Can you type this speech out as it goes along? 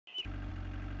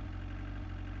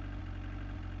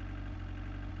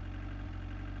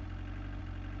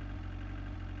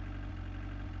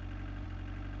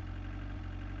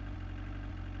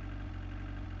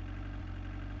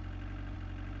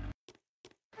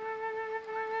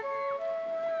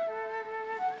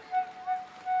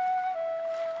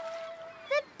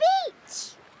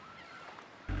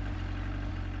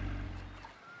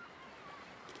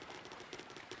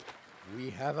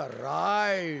have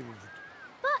arrived.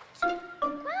 But,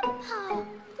 Grandpa,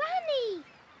 Granny,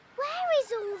 where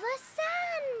is all the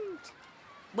sand?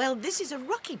 Well, this is a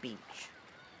rocky beach.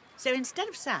 So instead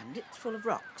of sand, it's full of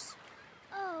rocks.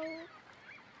 Oh,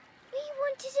 we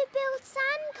wanted to build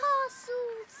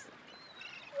sandcastles.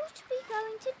 What are we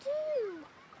going to do?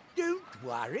 Don't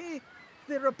worry.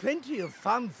 There are plenty of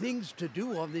fun things to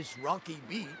do on this rocky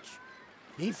beach.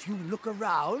 If you look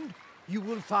around, you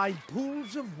will find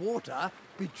pools of water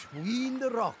between the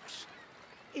rocks.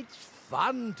 It's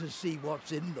fun to see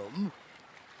what's in them.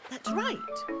 That's right.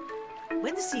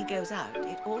 When the sea goes out,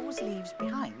 it always leaves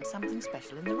behind something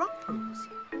special in the rock pools.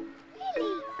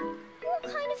 Really? What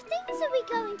kind of things are we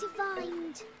going to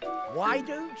find? Why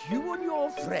don't you and your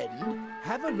friend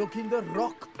have a look in the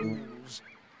rock pools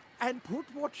and put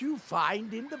what you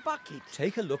find in the bucket?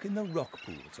 Take a look in the rock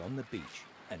pools on the beach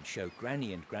and show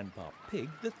Granny and Grandpa Pig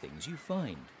the things you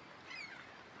find.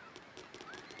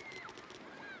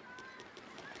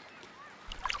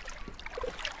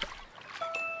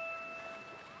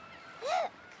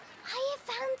 Look, I have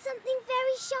found something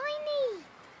very shiny.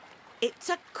 It's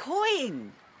a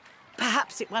coin.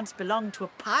 Perhaps it once belonged to a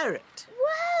pirate.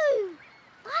 Whoa!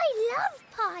 I love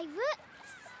pirates.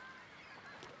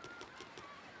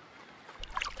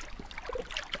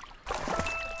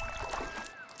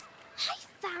 I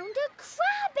found a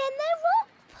crab in the rock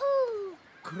pool.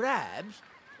 Crabs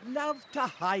love to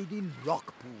hide in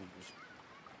rock pools.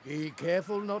 Be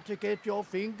careful not to get your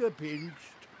finger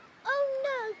pinched. Oh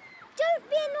no, don't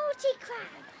be a naughty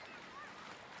crab.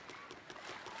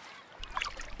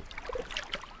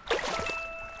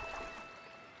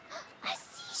 A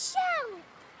seashell,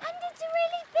 and it's a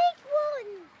really big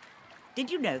one.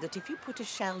 Did you know that if you put a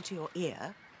shell to your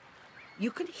ear,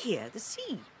 you can hear the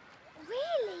sea?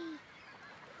 Really?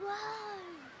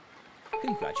 Whoa.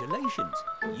 Congratulations!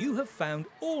 You have found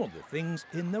all the things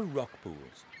in the rock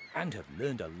pools and have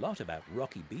learned a lot about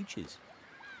rocky beaches.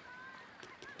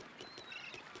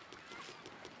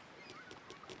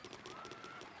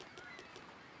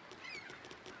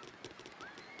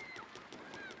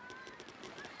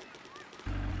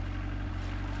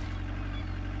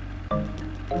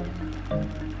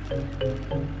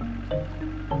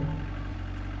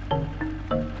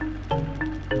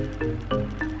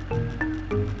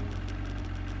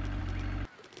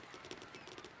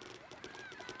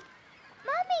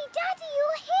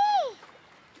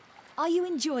 Are you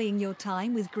enjoying your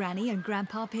time with Granny and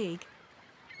Grandpa Pig?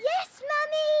 Yes,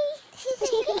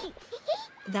 Mummy!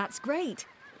 That's great.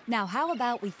 Now how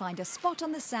about we find a spot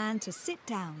on the sand to sit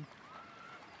down?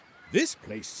 This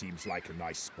place seems like a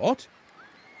nice spot.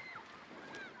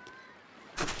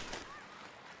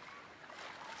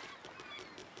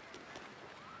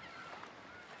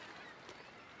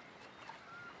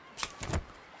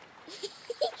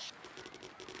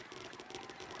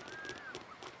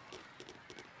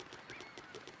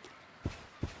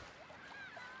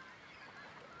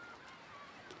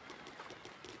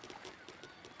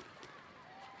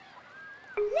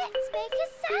 Let's make a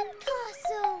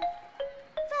sandcastle.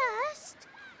 First,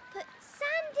 put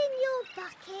sand in your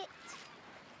bucket.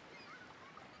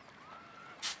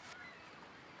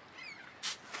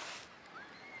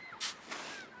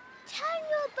 Turn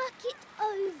your bucket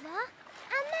over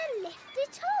and then lift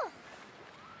it off.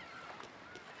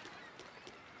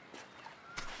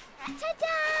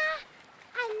 Ta-da!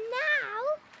 And now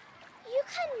you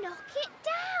can knock it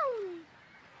down.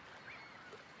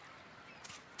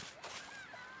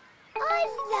 I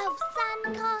love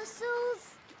sandcastles.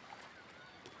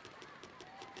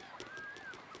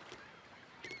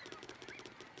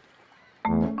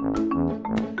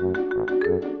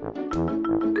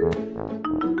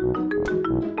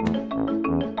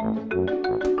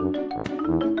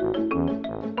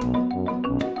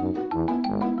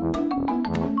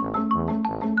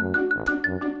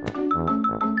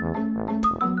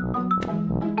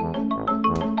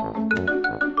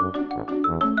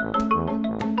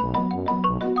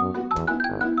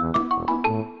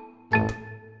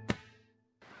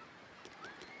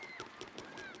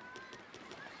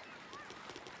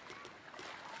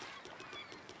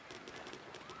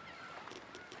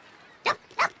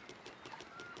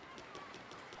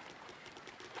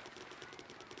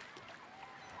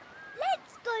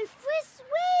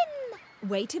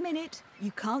 Wait a minute.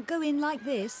 You can't go in like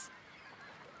this.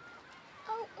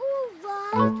 Oh,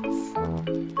 all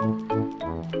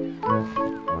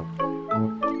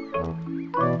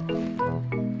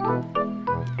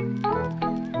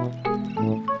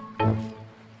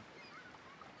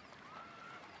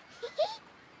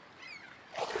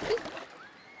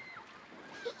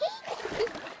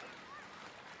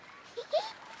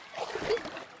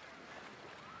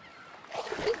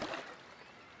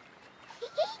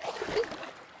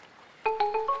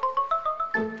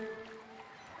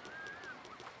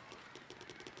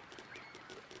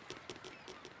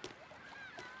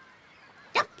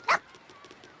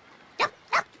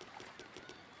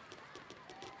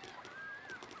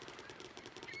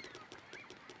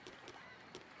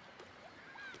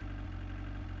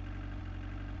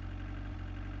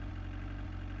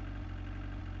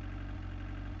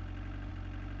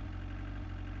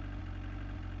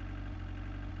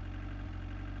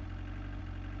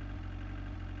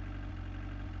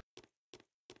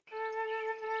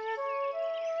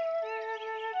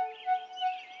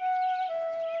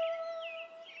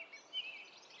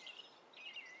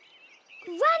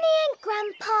isn't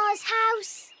Grandpa's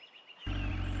house.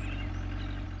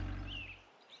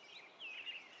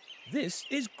 This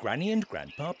is Granny and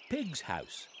Grandpa Pig's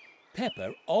house.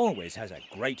 Peppa always has a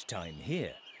great time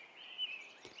here.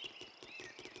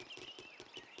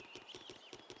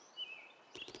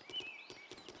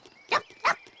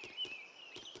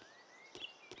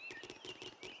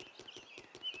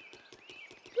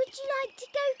 Would you like to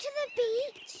go to the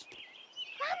beach?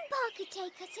 Grandpa could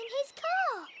take us in his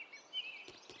car.